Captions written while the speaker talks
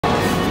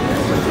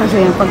Kasi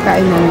yung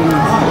pagkain namin.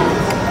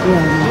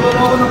 Yan.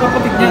 Wala ako ng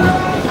kapatid niya.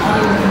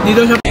 Hindi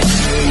daw siya.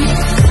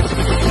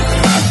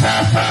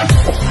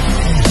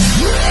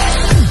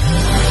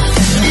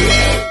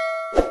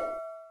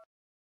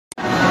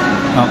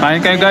 Oh, kain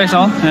kayo guys,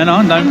 oh. Ayan,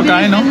 oh. Dami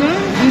pagkain, oh.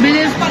 Ang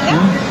bilis pala.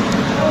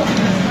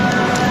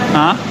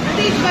 Ha?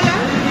 Bilis pala.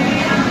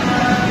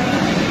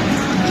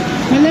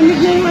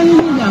 Malamig na yung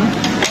ano nila.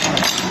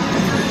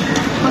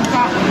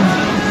 Pagkain.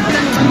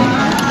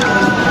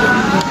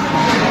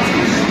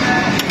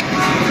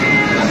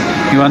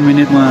 1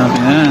 minute muna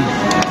natin. Ayan.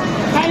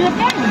 Kain na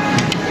pa.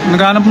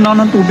 Naghanap na ako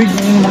ng tubig.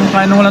 Yung mga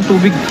kain na walang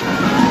tubig.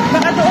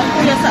 Baka doon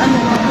kuya sa ano.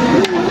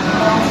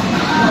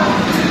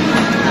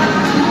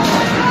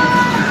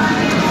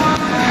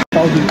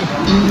 Tao dito.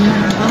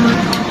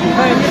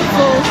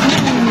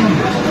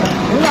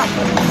 Wala.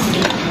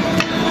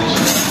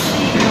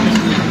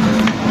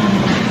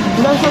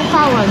 Wala siyang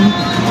kawan.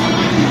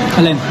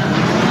 Alin?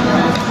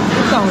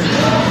 Ikaw.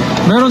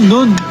 Meron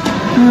dun.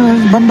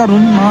 Banda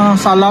ron. Mga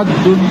salad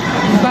dun.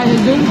 Bahay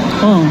dun?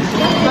 Oo.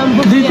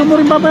 Dito mo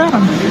rin babayaran.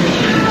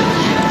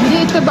 Hindi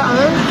ito ba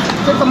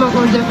ito ka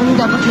mag-order kung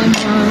dapat may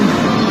mga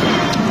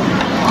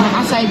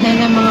naka-side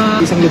na ng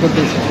mga 1,000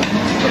 pesos.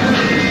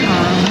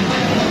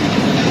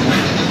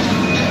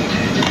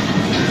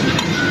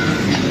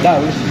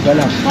 Daw,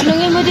 wala.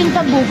 Tanungin mo din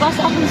ta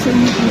bukas ako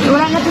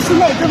wala na to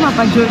sila. Ito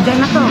mapa-Jordan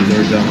na to.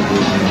 Jordan ko po.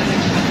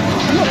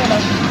 Ano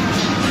oras?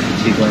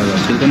 Hindi ko alam.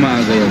 Sila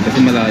maaga yun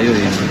kasi malayo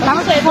eh.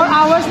 Tapos 4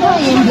 hours na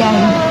yun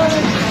dyan.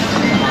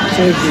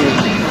 Sige.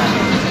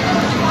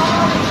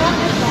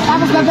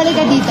 Tapos babalik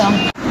ka dito.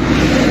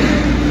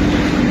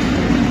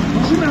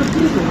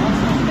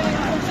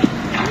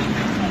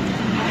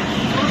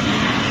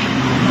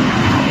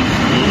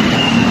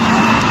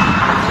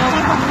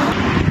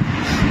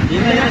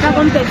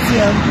 Nakakontext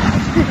yun.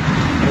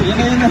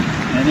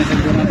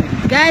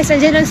 Guys,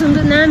 andyan ang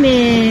sundo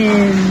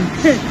namin.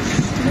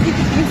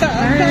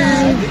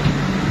 Bye.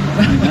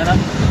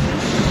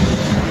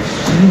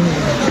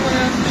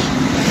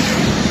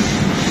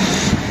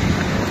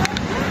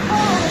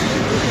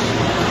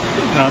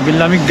 Grabe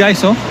lamig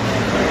guys, oh.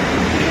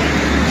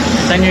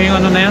 Kita nyo yung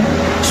ano na yan?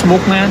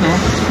 Smoke na yan, oh.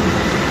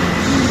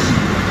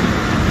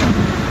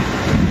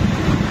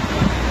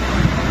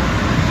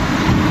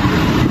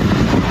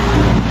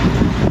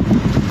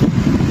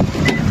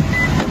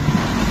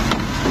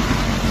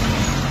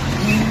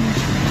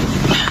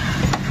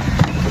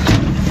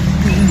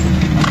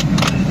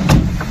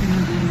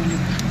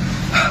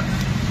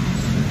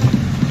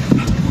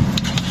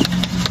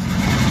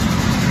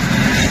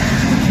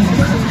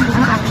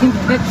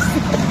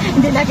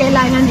 Hindi na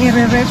kailangan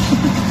i-re-rep.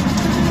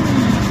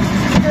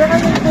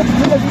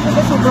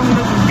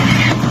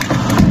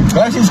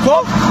 Guys, it's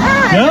cold?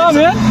 Yeah,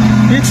 man.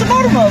 It's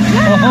normal.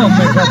 Oh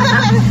my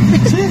God.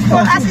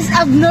 For us, it's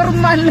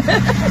abnormal.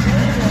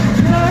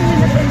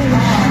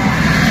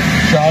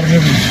 Sorry.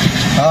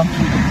 Ha?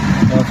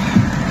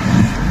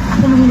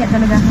 Ako mahina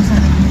talaga ako sa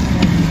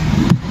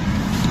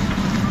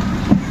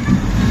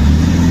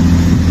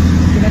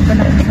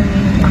pinagpala ko sa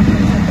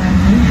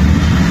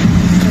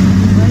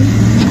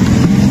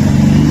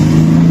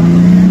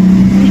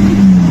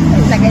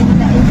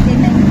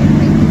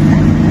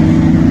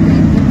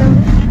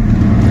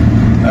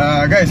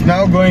guys,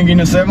 now going in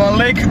a 7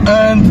 lake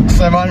and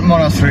 7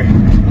 monastery.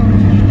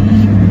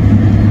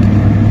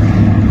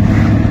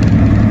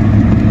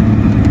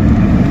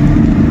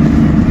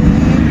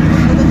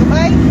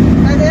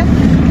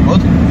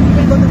 What?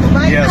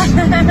 Yes.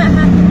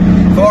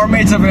 For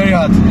me it's very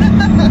hot.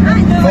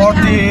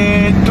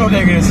 42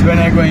 degrees when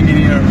I'm going in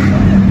here.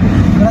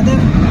 Brother,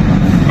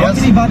 yes. How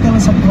many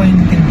bottles of wine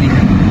can be?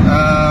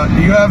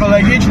 Do you have a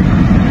luggage?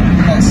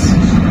 Yes.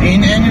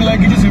 In any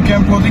luggages you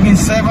can put in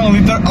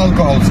 7-liter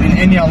alcohols, in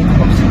any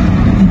alcohols.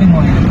 Even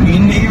wine?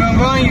 In even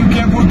wine you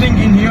can put in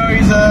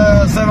here is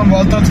a 7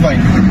 bottles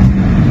wine.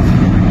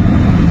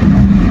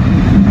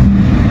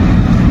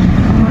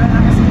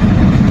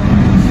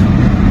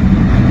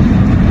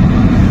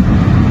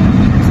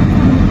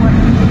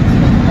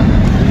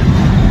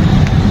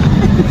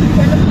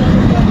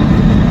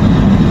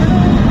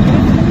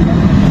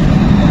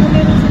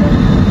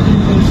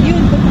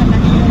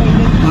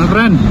 My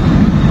friend.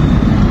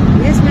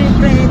 Yes, my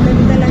friend.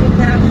 Nagdalawin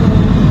na ako.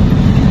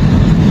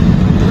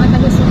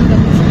 Matagos yung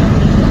gabi sa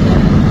kapatid.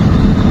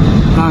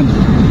 Saan?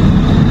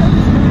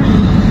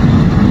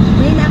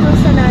 May na ako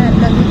sa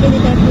lagi. Hindi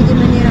tayo pwede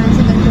manirahan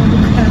sa ganitong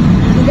lugar.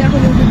 Hindi ako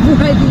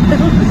nabubuhay dito.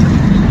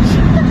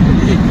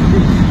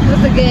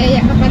 Basta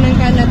gaya ka pa ng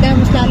Canada,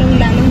 mas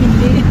lalong-lalong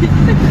hindi.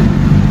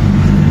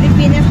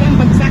 Pilipinas pa ang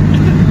bagsak.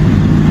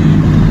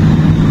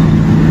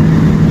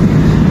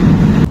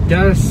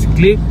 Just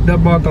click the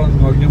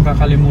button. Huwag niyong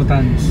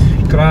kakalimutan.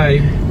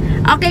 Subscribe.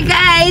 Okay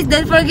guys,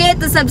 don't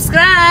forget to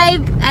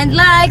subscribe and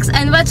likes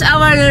and watch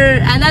our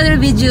another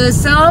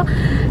videos. So,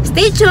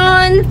 stay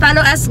tuned.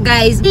 Follow us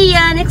guys. See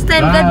ya next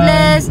time. Bye. God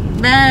bless.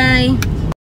 Bye.